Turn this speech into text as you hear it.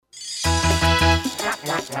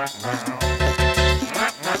Your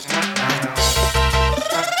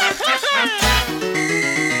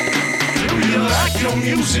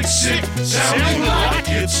music sick, sounding like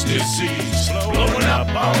it's disease, blowing up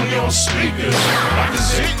on your speakers like a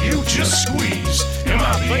zit you just squeezed. Am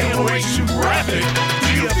I being way too graphic?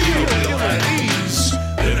 Do you feel at ease?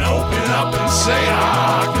 Then open up and say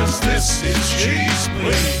cause this is Cheeze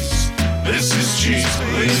Pleeze. This is Cheeze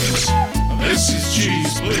Pleeze. This is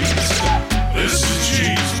Cheeze Pleeze. This is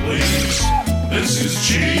Cheeze Pleeze. This is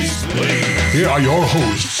Cheeze Pleeze. Here are your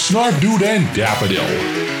hosts, Snarf Dude and Daffodil.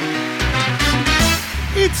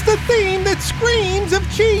 It's the theme that screams of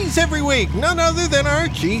cheese every week. None other than our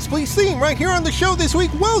Cheeze Pleeze theme right here on the show this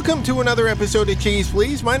week. Welcome to another episode of Cheeze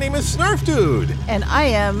Pleeze. My name is Snarf Dude. And I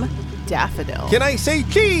am Daffodil. Can I say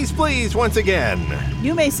Cheeze Pleeze once again?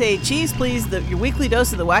 You may say Cheeze Pleeze, your weekly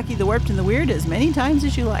dose of the wacky, the warped, and the weird as many times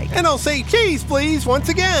as you like. And I'll say Cheeze Pleeze once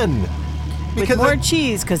again. With more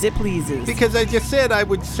cheese, because it pleases. Because I just said I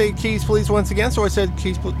would say Cheeze Pleeze once again, so I said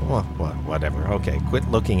Cheeze Pleeze. Well, whatever. Okay, quit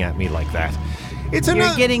looking at me like that. You're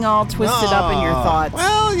getting all twisted up in your thoughts.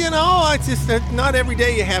 Well, you know, it's just not every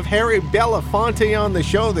day you have Harry Belafonte on the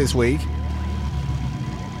show this week.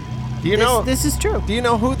 This is true. Do you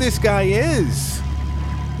know who this guy is?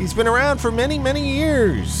 He's been around for many, many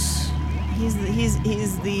years. He's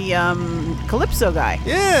the Calypso guy.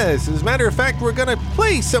 Yes, as a matter of fact, we're going to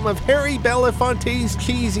play some of Harry Belafonte's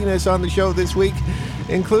cheesiness on the show this week,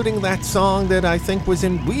 including that song that I think was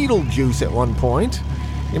in Beetlejuice at one point.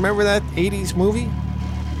 You remember that 80s movie?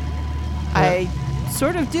 I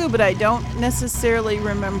sort of do, but I don't necessarily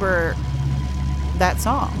remember that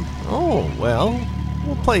song. Oh, well,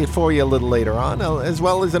 we'll play it for you a little later on, as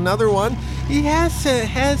well as another one. He has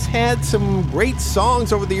had some great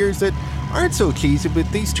songs over the years that aren't so cheesy, but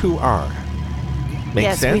these two are.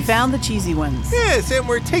 Makes sense? We found the cheesy ones. Yes, and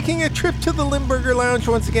we're taking a trip to the Limburger Lounge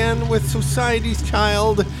once again with Society's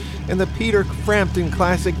Child and the Peter Frampton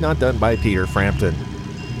classic, not done by Peter Frampton.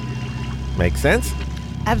 Makes sense?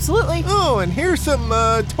 Absolutely. Oh, and here's some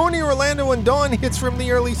Tony Orlando and Dawn hits from the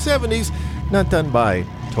early 70s, not done by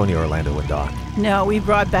Tony Orlando and Dawn. No, we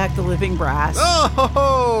brought back the living brass.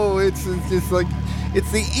 Oh, it's just like, it's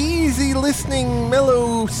the easy listening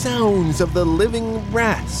mellow sounds of the living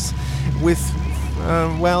brass with,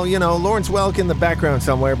 Lawrence Welk in the background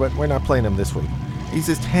somewhere, but we're not playing him this week. He's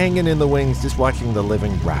just hanging in the wings, just watching the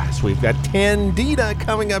living brass. We've got Candida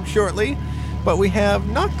coming up shortly. But we have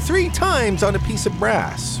knocked 3 times on a piece of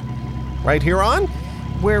brass. Right here on?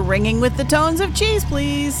 We're ringing with the tones of Cheeze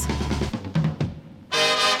Pleeze.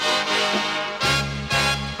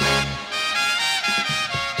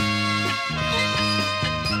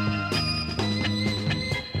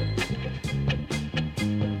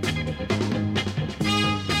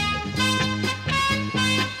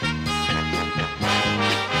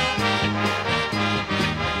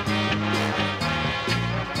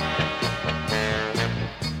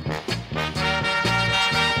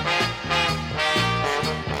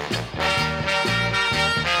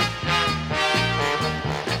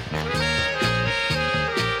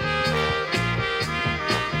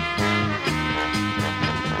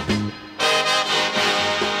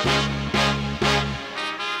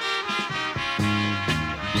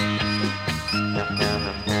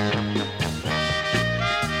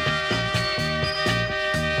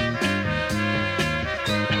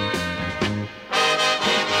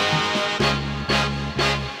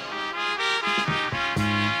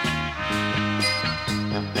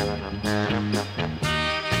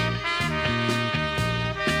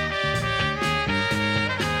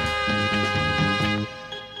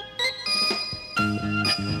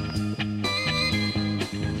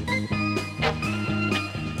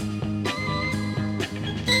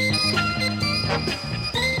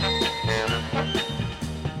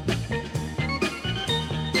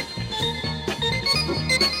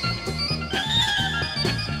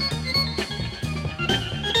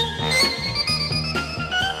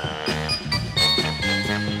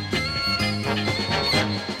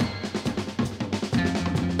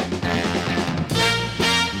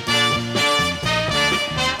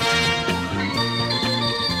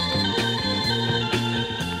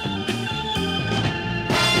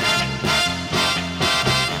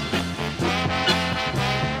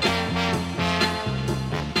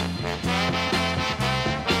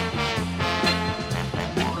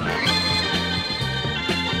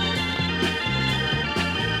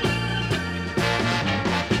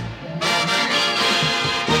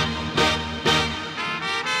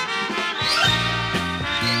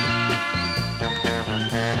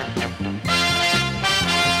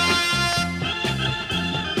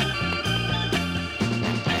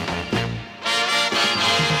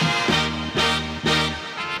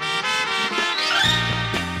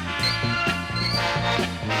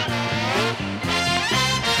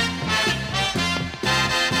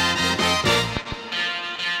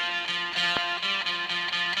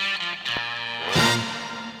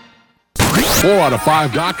 4 out of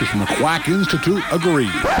 5 doctors from the Quack Institute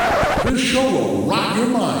agree. This show will rock your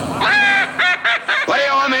mind. What do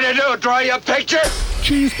you want me to do, draw you a picture?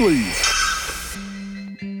 Cheeze Pleeze.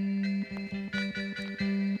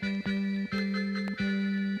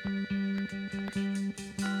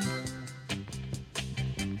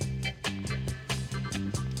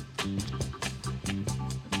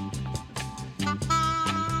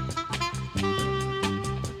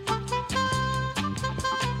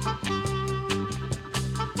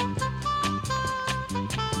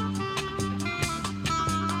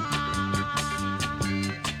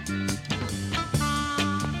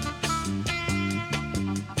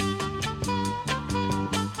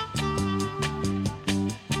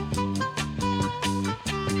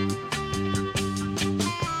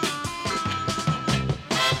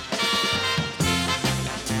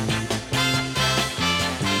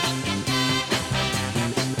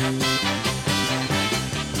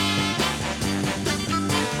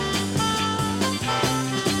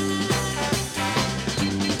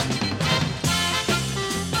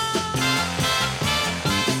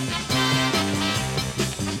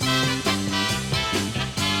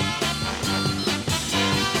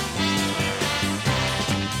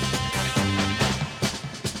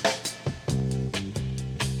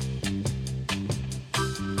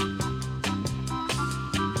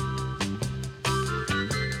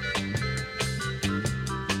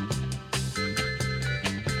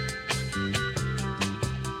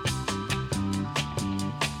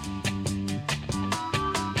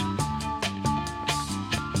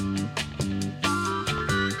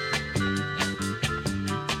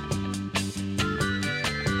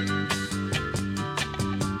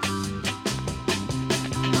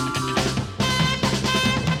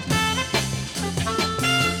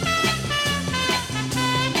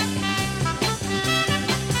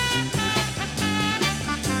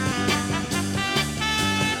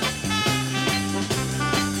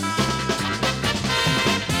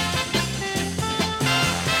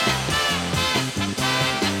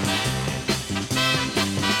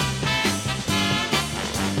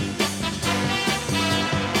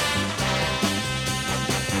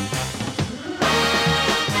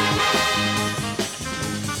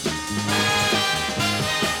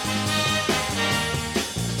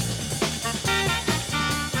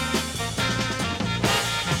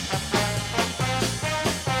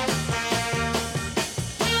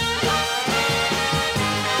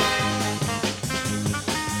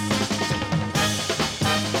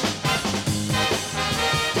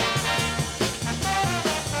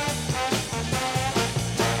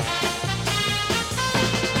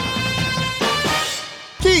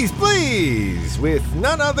 Cheeze Pleeze, with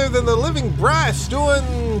none other than the Living Brass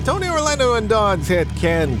doing Tony Orlando and Dawn's hit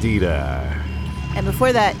Candida. And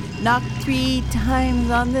before that, knock 3 times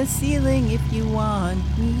on the ceiling if you want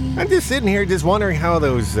me. I'm just sitting here just wondering how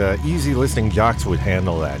those easy listening jocks would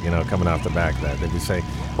handle that, coming off the back of that. They'd just say,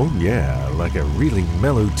 oh yeah, like a really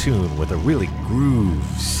mellow tune with a really groove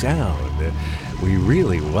sound. We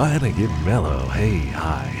really want to get mellow. Hey,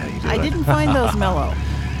 hi, how you doing? I didn't find those mellow.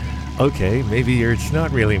 Okay, maybe it's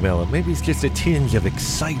not really mellow. Maybe it's just a tinge of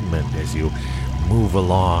excitement as you move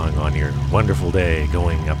along on your wonderful day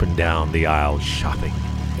going up and down the aisle shopping.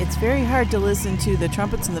 It's very hard to listen to the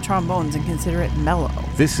trumpets and the trombones and consider it mellow.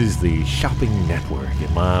 This is the Shopping Network,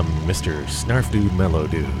 and I'm Mr. Snarf Dude Mellow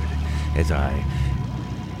Dude. As I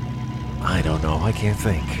don't know, I can't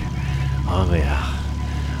think. Oh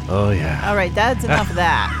yeah. All right, that's enough of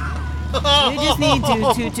that. You just need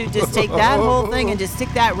to just take that whole thing and just stick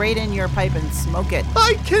that right in your pipe and smoke it.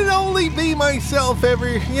 I can only be myself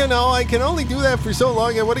I can only do that for so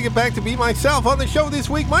long. I want to get back to be myself on the show this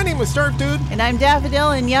week. My name is Snarf Dude. And I'm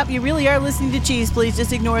Daffodil, and yep, you really are listening to Cheeze Pleeze.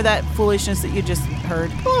 Just ignore that foolishness that you just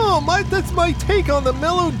heard. Oh, that's my take on the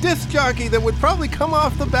mellow disc jockey that would probably come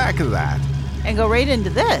off the back of that. And go right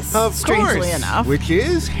into this, strangely enough. Which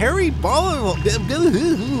is Harry Belafonte's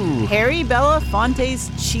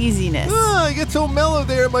cheesiness. I get so mellow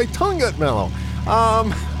there, my tongue got mellow.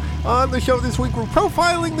 On the show this week, we're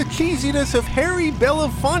profiling the cheesiness of Harry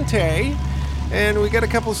Belafonte. And we got a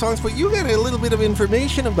couple of songs, but you got a little bit of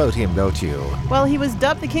information about him, don't you? Well, he was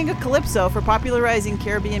dubbed the King of Calypso for popularizing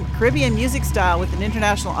Caribbean music style with an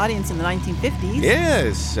international audience in the 1950s.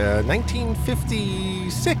 Yes,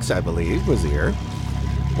 1956, I believe, was the year.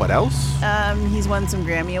 What else? He's won some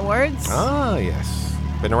Grammy Awards. Ah, yes.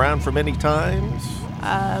 Been around for many times.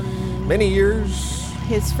 Many years.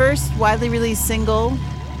 His first widely released single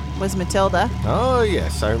was Matilda. Oh,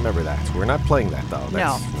 yes, I remember that. We're not playing that, though.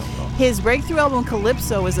 No. His breakthrough album,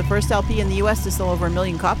 Calypso, was the first LP in the U.S. to sell over 1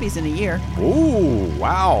 million copies in a year. Ooh,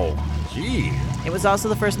 wow. Gee. It was also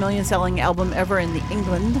the first million-selling album ever in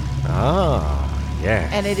England. Yeah.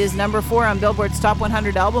 And it is number 4 on Billboard's Top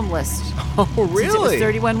 100 album list. Oh, really? Since it was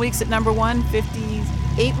 31 weeks at number 1,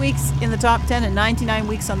 58 weeks in the top 10, and 99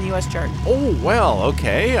 weeks on the U.S. chart. Oh, well,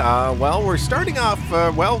 okay. We're starting off,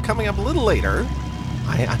 coming up a little later.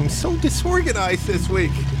 I'm so disorganized this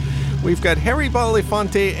week. We've got Harry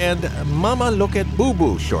Belafonte and Mama Look at Boo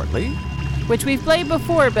Boo shortly. Which we've played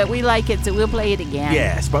before, but we like it, so we'll play it again.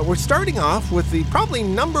 Yes, but we're starting off with the probably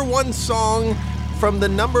number 1 song from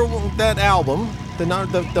that album,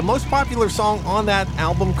 the most popular song on that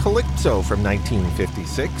album, Calypso, from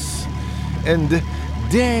 1956. And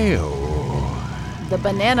Deo. The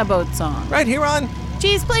Banana Boat song. Right here on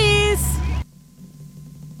Cheeze Pleeze!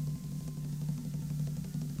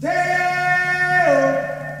 Deo,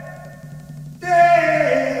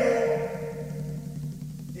 Deo,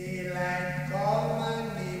 daylight come and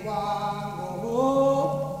me want go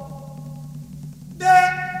home.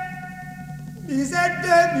 Me said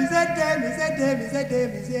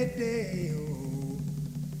Deo,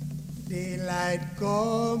 daylight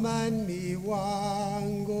come and me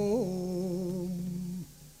want go home.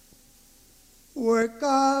 Work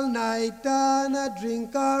all night and a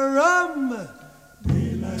drink a rum.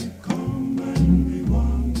 Daylight come and we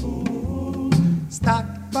want go home. Stack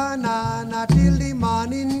banana till the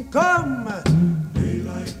morning come.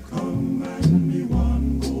 Daylight come and we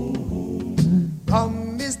want go home.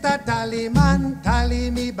 Come, Mr. Tallyman,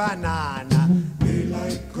 tally me banana.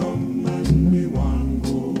 Daylight come and we want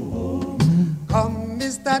go home. Come,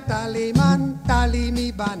 Mr. Tallyman, tally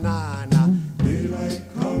me banana. Daylight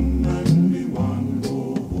come and we want go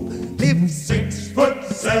home. Live 6 foot,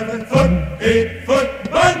 7 foot, 8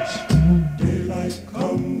 foot bunch. Daylight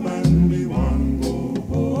come and me want go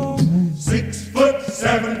home. 6 foot,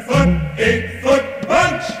 7 foot, 8 foot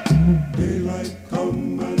bunch. Daylight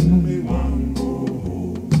come and me want go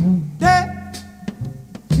home. Day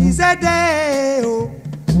is a day, oh.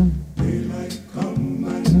 Daylight come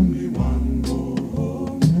and me want go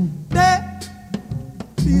home. Day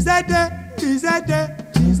is a day, is a day,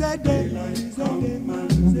 is a day. Daylight come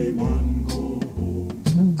and me want go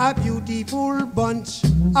home. A beautiful bunch,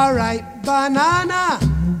 a ripe banana.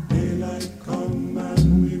 Daylight come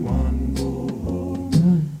and we want go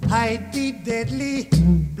home. Hide the deadly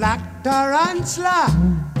black tarantula.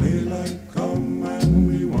 Daylight come and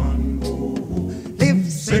we want go home.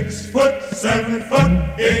 Live 6 foot, 7 foot,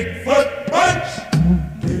 8 foot bunch.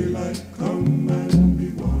 Daylight come and we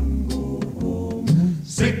want go home.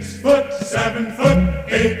 6 foot, 7 foot,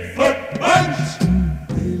 8 foot bunch.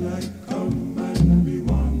 Daylight come and we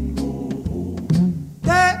want go home.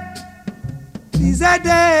 Day is a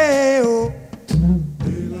day, oh.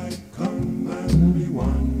 Daylight come and we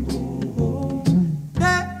want go home.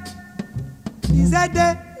 Day is a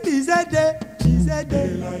day, is a day, is a day.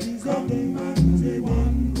 Daylight come and we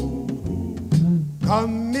want go home.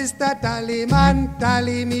 Come, Mr. Tallyman,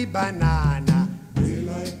 tally me banana.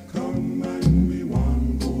 Daylight come and we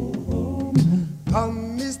want go home.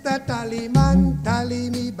 Come, Mr. Tallyman, tally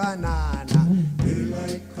me banana.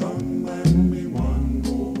 Daylight come and we want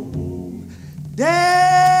go home.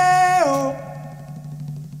 Deo,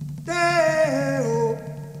 Deo.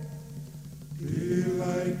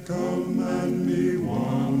 Daylight come and me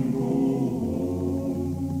want go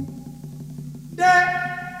home. Deo.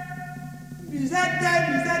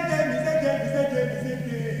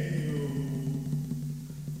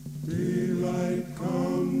 Daylight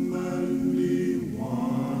come and me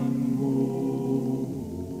want go.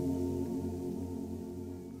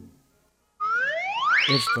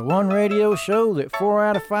 It's the one radio show that 4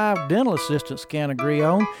 out of 5 dental assistants can't agree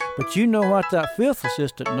on, but you know what that 5th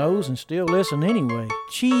assistant knows and still listen anyway.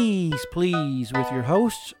 Cheeze Pleeze with your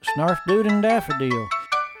hosts, Snarf Dude and Daffodil.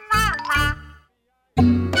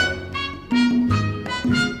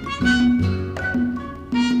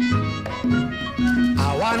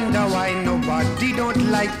 I wonder why nobody don't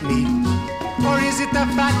like me. Or is it the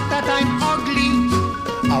fact that I'm ugly?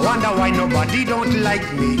 I wonder why nobody don't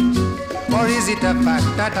like me. Or is it the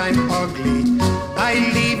fact that I'm ugly? I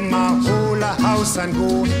leave my whole house and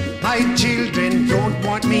go. My children don't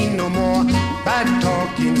want me no more. Bad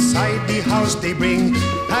talk inside the house they bring.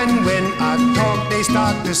 And when I talk they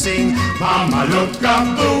start to sing. Mama look up,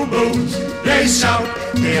 boo boo. They shout.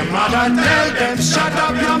 Their mother tell them shut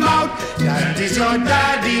up your mouth. That is your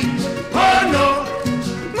daddy. Oh no,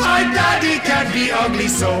 my daddy can't be ugly,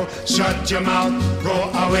 so shut your mouth,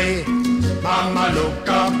 go away. Mama look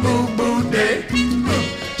up, boo boo day.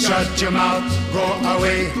 Shut your mouth, go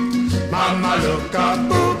away. Mama look up,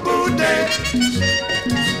 boo boo day.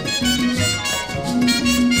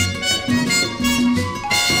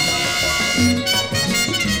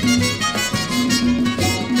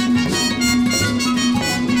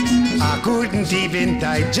 couldn't even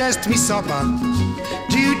digest me supper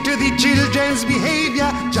due to the children's behavior.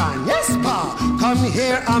 John, yes, Pa, come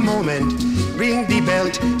here a moment. Ring the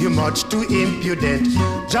belt, you're much too impudent.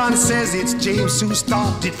 John says it's James who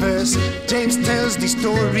started first. James tells the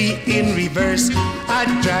story in reverse. I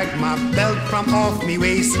dragged my belt from off me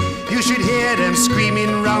waist. You should hear them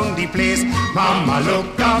screaming round the place. Mama,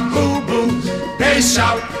 look up, boo-boo. They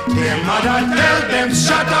shout. Their mother tell them,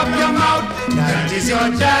 shut up your mouth. That is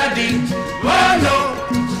your daddy. Oh no,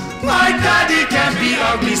 my daddy can't be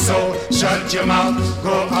ugly, so shut your mouth,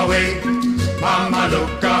 go away. Mama,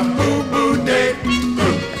 look up, boo-boo day.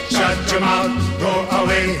 Shut your mouth, go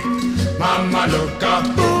away. Mama, look up,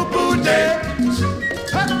 boo-boo day.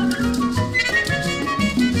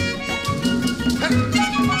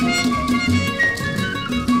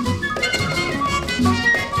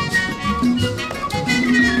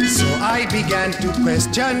 So I began to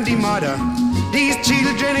question the mother. These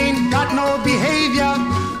children ain't got no behavior.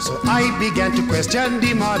 So I began to question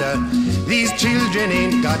the mother. These children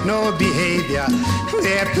ain't got no behavior.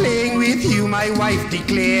 They're playing with you, my wife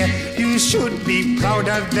declare. You should be proud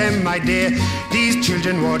of them, my dear. These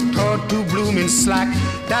children were taught to bloom in slack.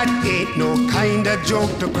 That ain't no kind of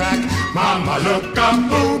joke to crack. Mama, look up,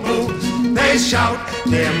 boo-boo. They shout.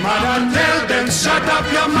 Their mother tell them, shut up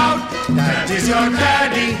your mouth. That is your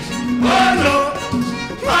daddy. Oh no,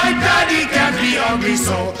 my daddy can't be ugly,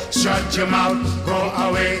 so shut your mouth, go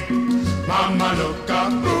away. Mama, look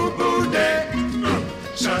up, boo-boo day.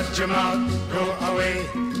 Shut your mouth, go away.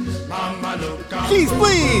 Mama, look up. Cheeze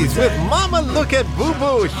Pleeze with Mama Look at Boo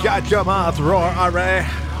Boo. Shut your mouth, roar array.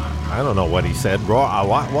 I don't know what he said. Roar,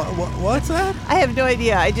 what's that? I have no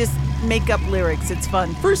idea. I just make up lyrics. It's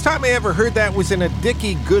fun. First time I ever heard that was in a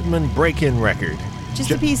Dickie Goodman break-in record.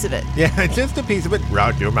 Just a piece of it. Yeah, just a piece of it.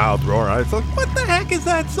 Rout your mouth, roar. I was like, what the heck is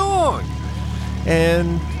that song?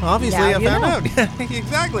 And obviously I found out.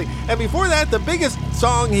 Exactly. And before that, the biggest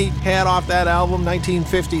song he had off that album,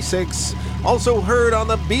 1956, also heard on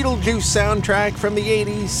the Beetlejuice soundtrack from the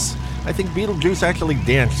 80s. I think Beetlejuice actually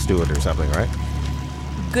danced to it or something, right?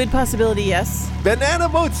 Good possibility, yes. Banana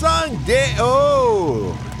Boat song,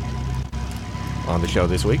 oh! On the show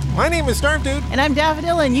this week, my name is Snarf Dude. And I'm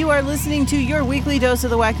Daffodil, and you are listening to your weekly dose of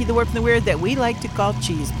the wacky, the warped, and the weird that we like to call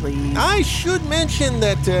Cheeze Pleeze. I should mention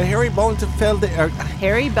that Harry Belafonte.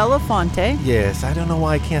 Yes, I don't know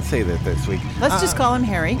why I can't say that this week. Let's just call him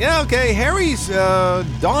Harry. Yeah, okay. Harry's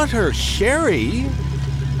daughter, Sherry,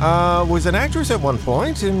 was an actress at one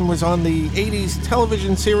point and was on the 80s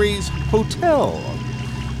television series Hotel,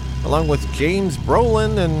 along with James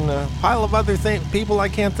Brolin and a pile of other people I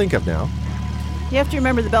can't think of now. You have to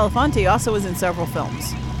remember that Belafonte also was in several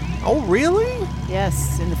films. Oh, really?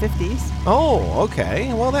 Yes, in the 50s. Oh,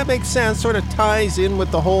 okay. Well, that makes sense. Sort of ties in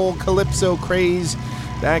with the whole Calypso craze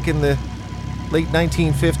back in the late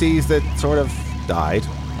 1950s that sort of died.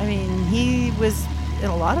 I mean, he was in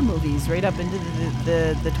a lot of movies right up into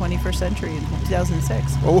the 21st century in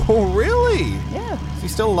 2006. Oh, really? Yeah. Is he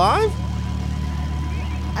still alive?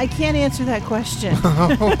 I can't answer that question.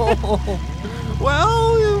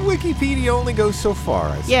 Well, Wikipedia only goes so far,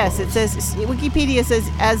 I suppose. Yes, it says, Wikipedia says,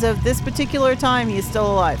 as of this particular time, he is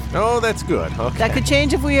still alive. Oh, that's good. Okay. That could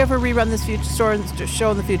change if we ever rerun this show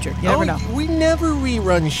in the future. You never know. We never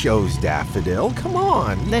rerun shows, Daffodil. Come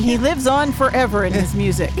on. Then he lives on forever in his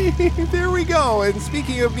music. There we go. And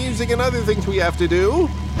speaking of music and other things we have to do...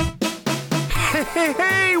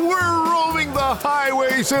 Hey, we're roaming the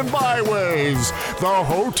highways and byways, the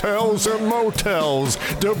hotels and motels,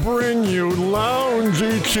 to bring you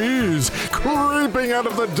loungy cheese creeping out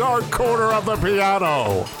of the dark corner of the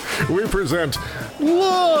piano. We present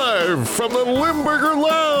live from the Limburger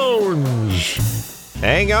Lounge.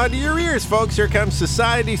 Hang on to your ears, folks. Here comes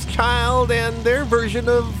Society's Child and their version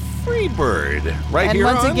of Freebird. Right and here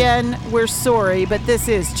once on... again, we're sorry, but this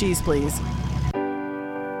is Cheeze Pleeze.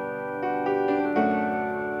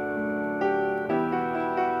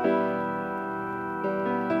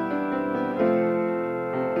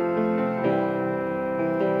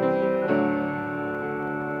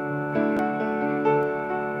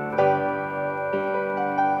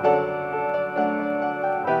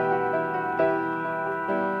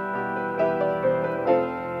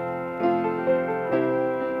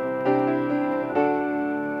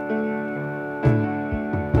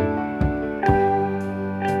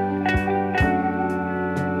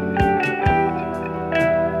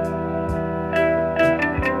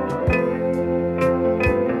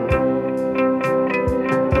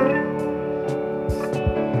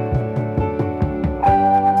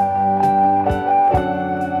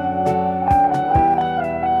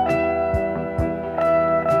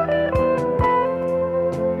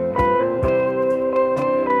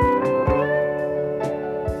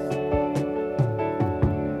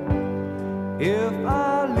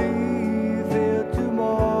 I leave here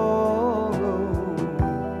tomorrow,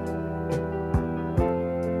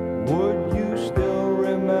 would you still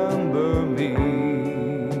remember me?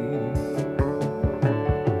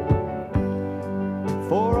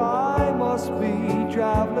 For I must be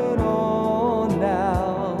traveling on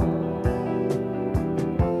now.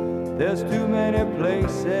 There's too many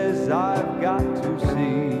places I've got to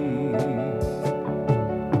see.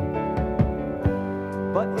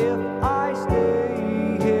 But if I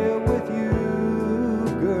stay here with you,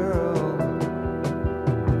 girl,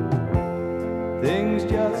 things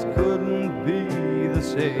just couldn't be the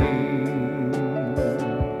same.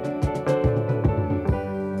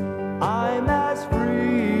 I'm as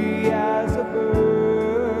free as a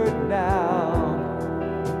bird now,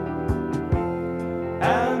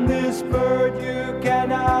 and this bird you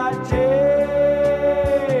cannot change.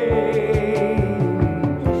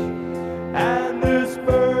 And this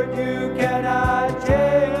bird you cannot change.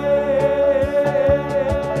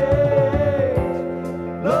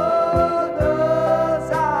 Lord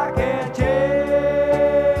knows I can't change.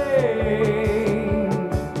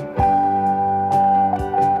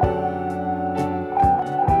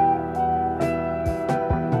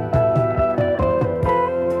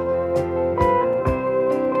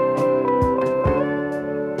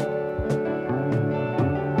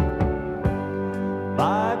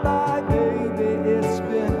 Bye bye, baby, it's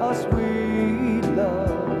been a sweet love.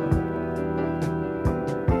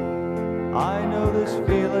 I know this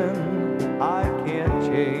feeling I can't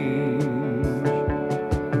change.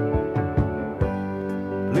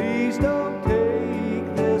 Please don't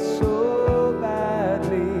take this so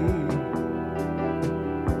badly.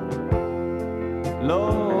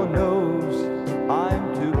 Lord knows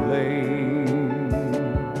I'm to blame.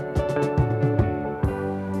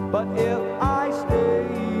 But if I stay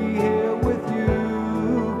here with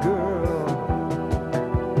you, girl,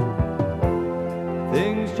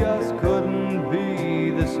 things just couldn't be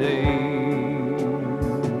the same.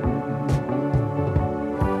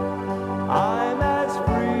 I'm as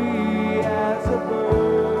free as a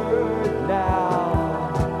bird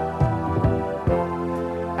now,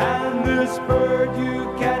 and this bird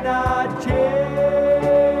you cannot change.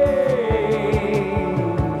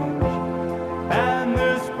 And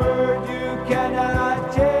this bird you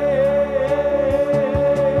cannot change.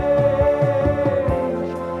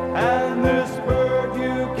 And this bird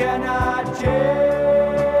you cannot change.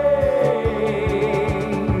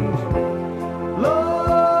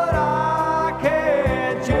 Lord, I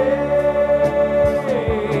can't change.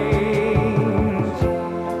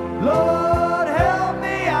 Lord, help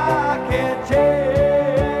me, I can't change.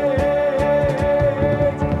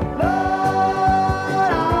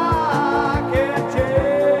 Lord, I can't change.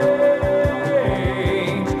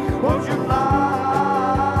 Won't you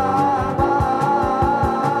fly,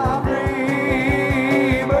 my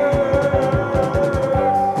free bird?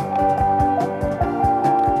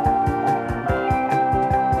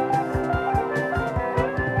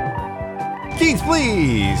 Cheeze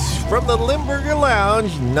Pleeze from the Limburger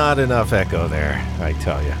Lounge. Not enough echo there, I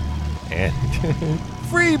tell you. And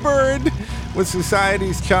Freebird was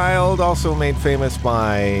Society's Child, also made famous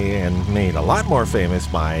by, and made a lot more famous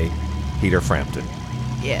by, Peter Frampton.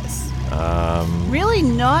 Yes. Really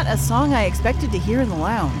not a song I expected to hear in the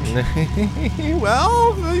lounge.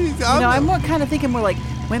 Well, I'm more kind of thinking more like,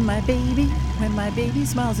 when my baby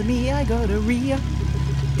smiles at me, I go to Rio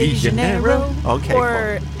de Janeiro. Okay.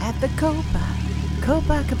 Or at the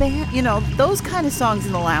Copacabana. You know, those kind of songs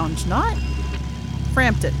in the lounge, not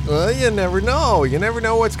Frampton. Well, you never know. You never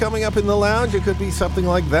know what's coming up in the lounge. It could be something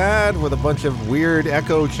like that with a bunch of weird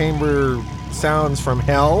echo chamber sounds from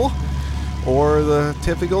hell, or the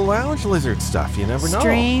typical lounge lizard stuff. You never know.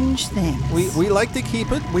 Strange things. We like to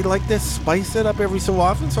keep it. We like to spice it up every so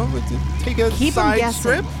often. So we take a Keep 'em side guessing.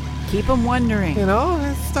 strip. Keep them wondering. You know,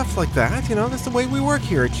 stuff like that. You know, that's the way we work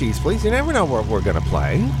here at Cheeze Pleeze. You never know what we're going to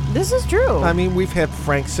play. This is true. I mean, we've had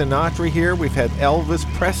Frank Sinatra here. We've had Elvis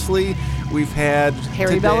Presley. We've had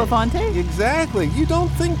Harry Belafonte. Exactly. You don't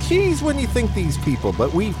think cheese when you think these people,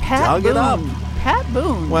 but we've Pat dug Boone. it up. Pat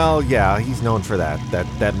Boone. Well, yeah, he's known for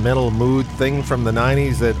that metal mood thing from the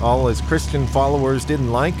 90s that all his Christian followers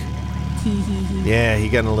didn't like. Yeah, he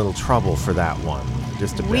got in a little trouble for that one.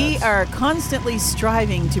 Just a bit. We are constantly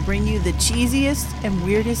striving to bring you the cheesiest and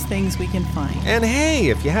weirdest things we can find. And hey,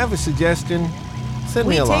 if you have a suggestion, send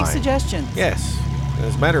me a line. We take suggestions. Yes.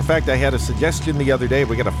 As a matter of fact, I had a suggestion the other day.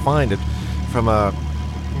 We got to find it from a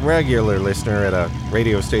regular listener at a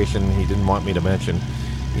radio station he didn't want me to mention.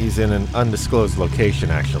 He's in an undisclosed location,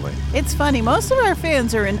 actually. It's funny. Most of our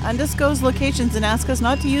fans are in undisclosed locations and ask us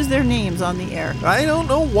not to use their names on the air. I don't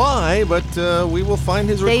know why, but we will find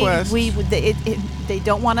his request. They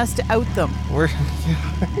don't want us to out them.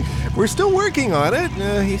 We're still working on it.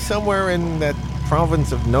 He's somewhere in that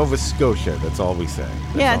province of Nova Scotia. That's all we say.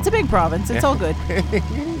 It's a big province. It's all good.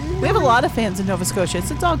 We have a lot of fans in Nova Scotia,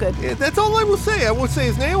 so it's all good. Yeah, that's all I will say. I won't say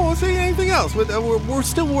his name. I won't say anything else. But we're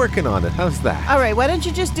still working on it. How's that? All right, why don't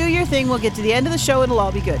you just do your thing? We'll get to the end of the show. It'll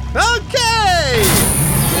all be good. Okay!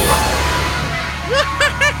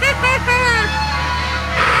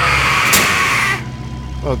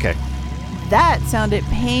 Okay. That sounded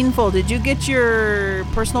painful. Did you get your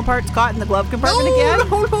personal parts caught in the glove compartment again?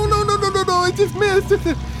 No. I just missed. It's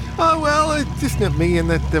just not me,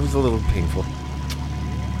 and that was a little painful.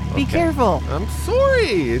 Be careful. I'm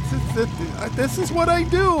sorry. This is what I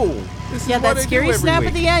do. That scary snap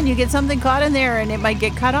at the end. You get something caught in there, and it might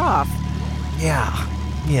get cut off. Yeah,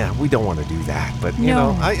 we don't want to do that. But, you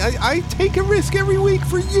know, I take a risk every week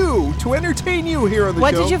for you, to entertain you here on the show.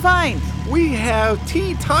 What did you find? We have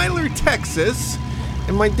T. Tyler, Texas,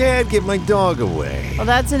 and my dad gave my dog away. Well,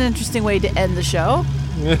 that's an interesting way to end the show.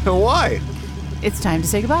 Why? It's time to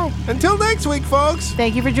say goodbye. Until next week, folks.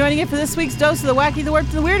 Thank you for joining us for this week's dose of the wacky, the warped,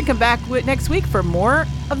 and the weird. Come back next week for more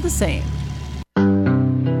of the same.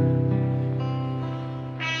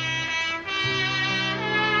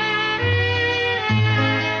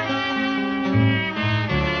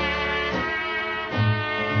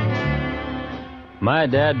 My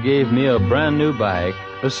dad gave me a brand new bike,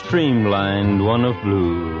 a streamlined one of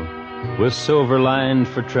blue, with silver lined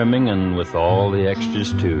for trimming and with all the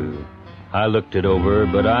extras too. I looked it over,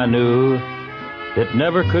 but I knew it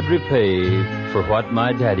never could repay for what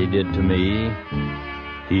my daddy did to me.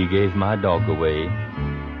 He gave my dog away.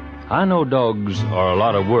 I know dogs are a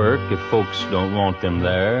lot of work if folks don't want them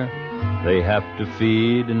there. They have to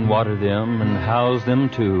feed and water them and house them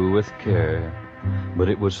too with care. But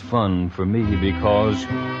it was fun for me because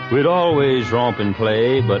we'd always romp and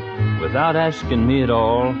play, but without asking me at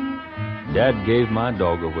all, Dad gave my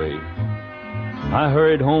dog away. I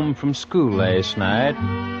hurried home from school last night,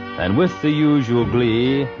 and with the usual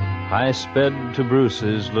glee, I sped to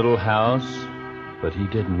Bruce's little house, but he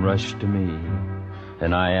didn't rush to me.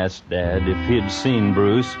 And I asked Dad if he'd seen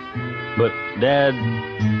Bruce, but Dad,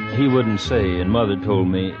 he wouldn't say, and Mother told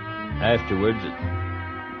me afterwards that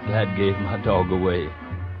Dad gave my dog away.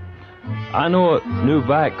 I know a new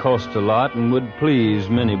bike cost a lot and would please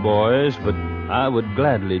many boys, but I would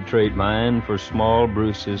gladly trade mine for small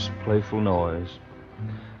Bruce's playful noise.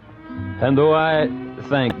 And though I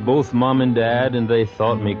thanked both Mom and Dad and they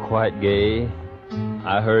thought me quite gay,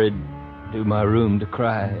 I hurried to my room to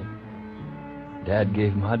cry. Dad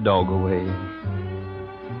gave my dog away.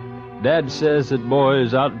 Dad says that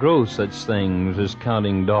boys outgrow such things as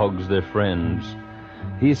counting dogs their friends.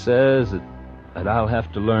 He says that I'll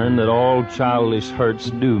have to learn that all childish hurts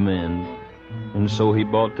do mend. And so he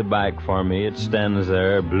bought the bike for me. It stands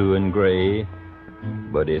there blue and gray,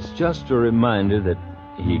 but it's just a reminder that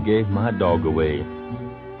he gave my dog away.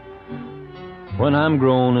 When I'm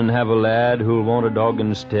grown and have a lad who'll want a dog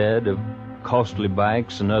instead of costly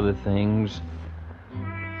bikes and other things,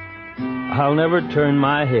 I'll never turn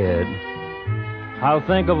my head. I'll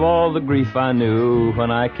think of all the grief I knew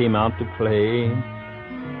when I came out to play,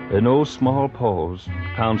 and those small paws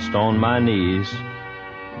pounced on my knees.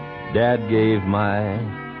 Dad gave my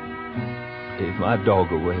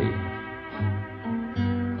dog away.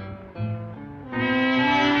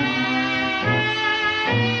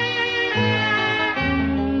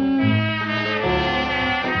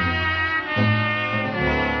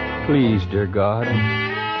 Please, dear God,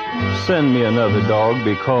 send me another dog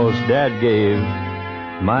because Dad gave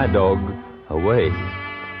my dog away.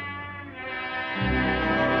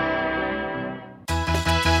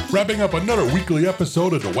 Wrapping up another weekly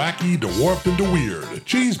episode of The Wacky, The Warped, and The Weird.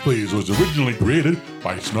 Cheeze Pleeze was originally created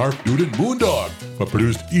by Snarf Dude and Moondog, but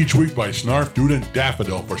produced each week by Snarf Dude and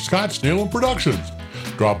Daffodil for Scott Snail Productions.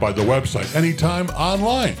 Drop by the website anytime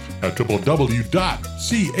online at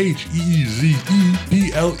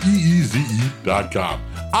www.cheezepleeze.com.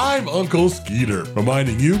 I'm Uncle Skeeter,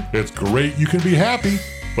 reminding you it's great you can be happy,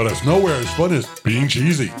 but it's nowhere as fun as being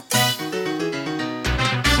cheesy.